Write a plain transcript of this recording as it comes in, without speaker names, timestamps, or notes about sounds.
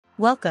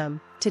Welcome.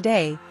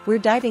 Today, we're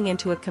diving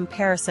into a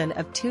comparison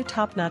of two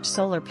top-notch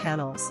solar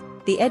panels,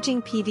 the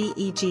Eging PV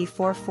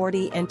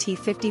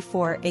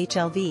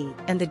EG-440NT54-HLV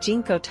and the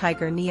Jinko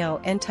Tiger Neo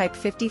N-Type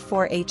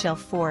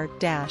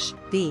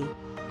 54-HLV.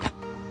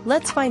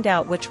 Let's find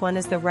out which one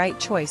is the right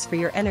choice for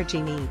your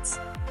energy needs.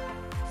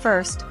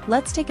 First,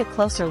 let's take a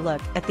closer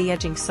look at the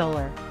Eging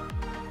Solar.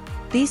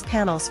 These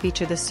panels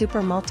feature the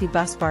Super Multi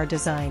Busbar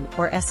design,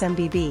 or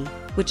SMBB,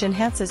 which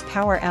enhances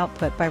power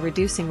output by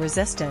reducing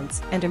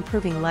resistance and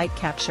improving light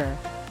capture.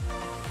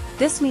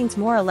 This means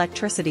more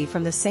electricity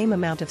from the same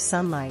amount of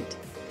sunlight.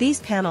 These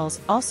panels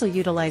also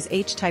utilize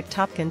H-type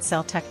TOPCon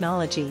Cell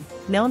Technology,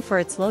 known for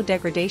its low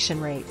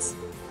degradation rates.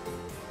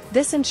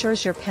 This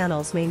ensures your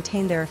panels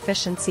maintain their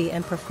efficiency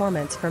and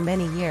performance for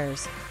many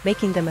years,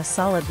 making them a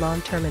solid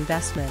long-term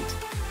investment.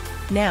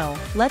 Now,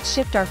 let's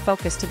shift our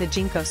focus to the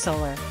Jinko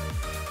Solar.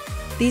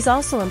 These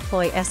also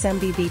employ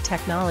SMBB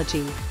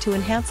technology to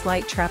enhance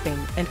light trapping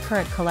and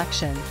current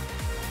collection.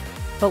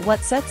 But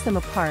what sets them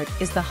apart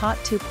is the Hot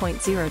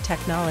 2.0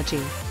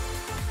 technology.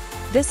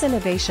 This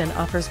innovation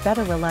offers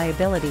better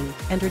reliability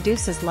and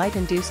reduces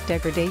light-induced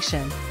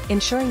degradation,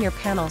 ensuring your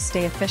panels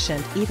stay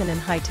efficient even in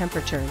high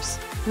temperatures.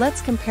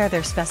 Let's compare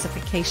their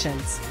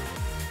specifications.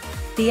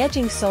 The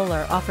Eging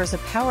Solar offers a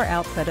power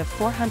output of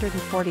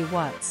 440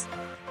 watts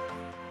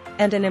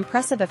and an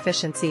impressive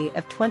efficiency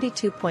of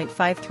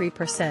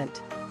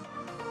 22.53%.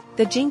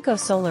 The Jinko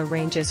Solar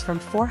ranges from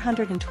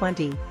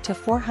 420 to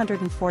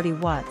 440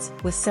 watts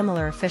with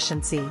similar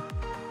efficiency.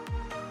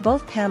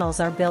 Both panels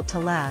are built to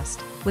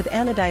last, with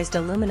anodized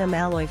aluminum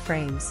alloy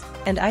frames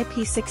and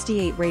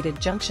IP68 rated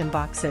junction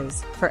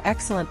boxes for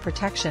excellent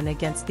protection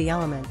against the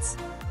elements.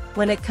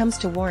 When it comes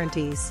to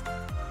warranties,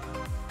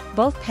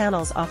 both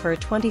panels offer a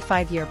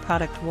 25-year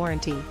product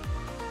warranty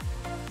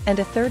and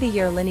a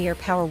 30-year linear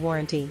power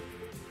warranty.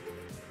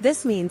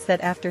 This means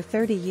that after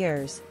 30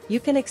 years, you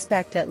can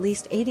expect at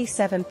least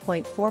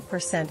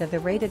 87.4% of the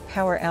rated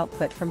power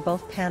output from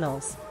both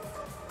panels.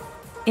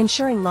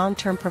 Ensuring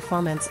long-term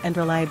performance and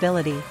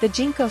reliability, the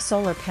Jinko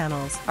solar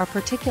panels are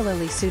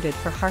particularly suited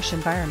for harsh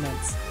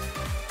environments.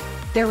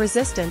 Their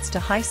resistance to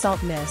high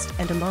salt mist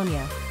and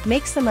ammonia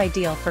makes them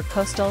ideal for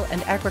coastal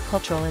and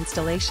agricultural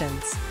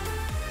installations.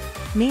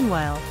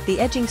 Meanwhile, the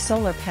Eging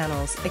solar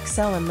panels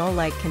excel in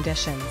low-light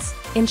conditions,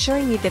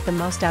 ensuring you get the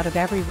most out of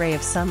every ray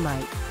of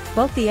sunlight.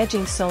 Both the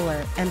Eging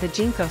Solar and the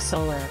Jinko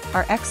Solar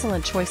are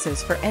excellent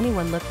choices for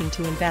anyone looking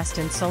to invest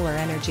in solar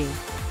energy.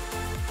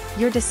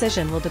 Your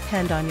decision will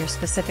depend on your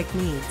specific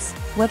needs,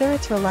 whether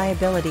it's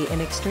reliability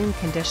in extreme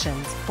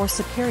conditions or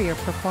superior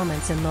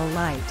performance in low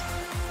light.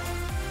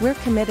 We're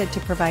committed to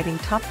providing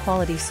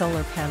top-quality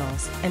solar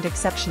panels and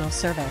exceptional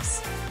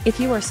service. If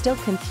you are still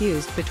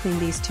confused between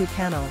these two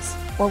panels,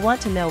 or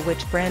want to know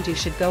which brand you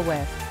should go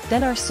with,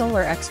 then our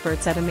solar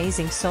experts at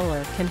Amazing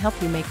Solar can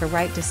help you make a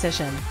right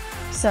decision.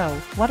 So,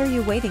 what are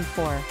you waiting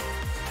for?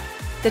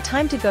 The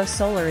time to go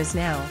solar is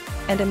now,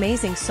 and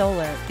Amazing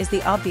Solar is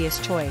the obvious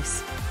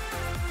choice.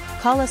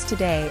 Call us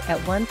today at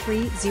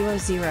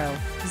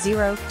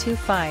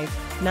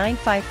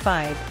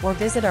 1-300-025-955 or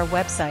visit our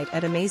website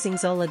at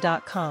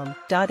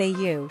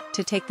amazingsolar.com.au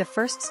to take the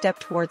first step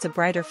towards a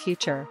brighter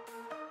future.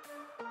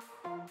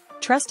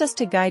 Trust us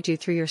to guide you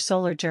through your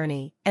solar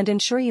journey and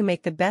ensure you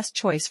make the best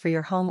choice for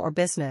your home or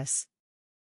business.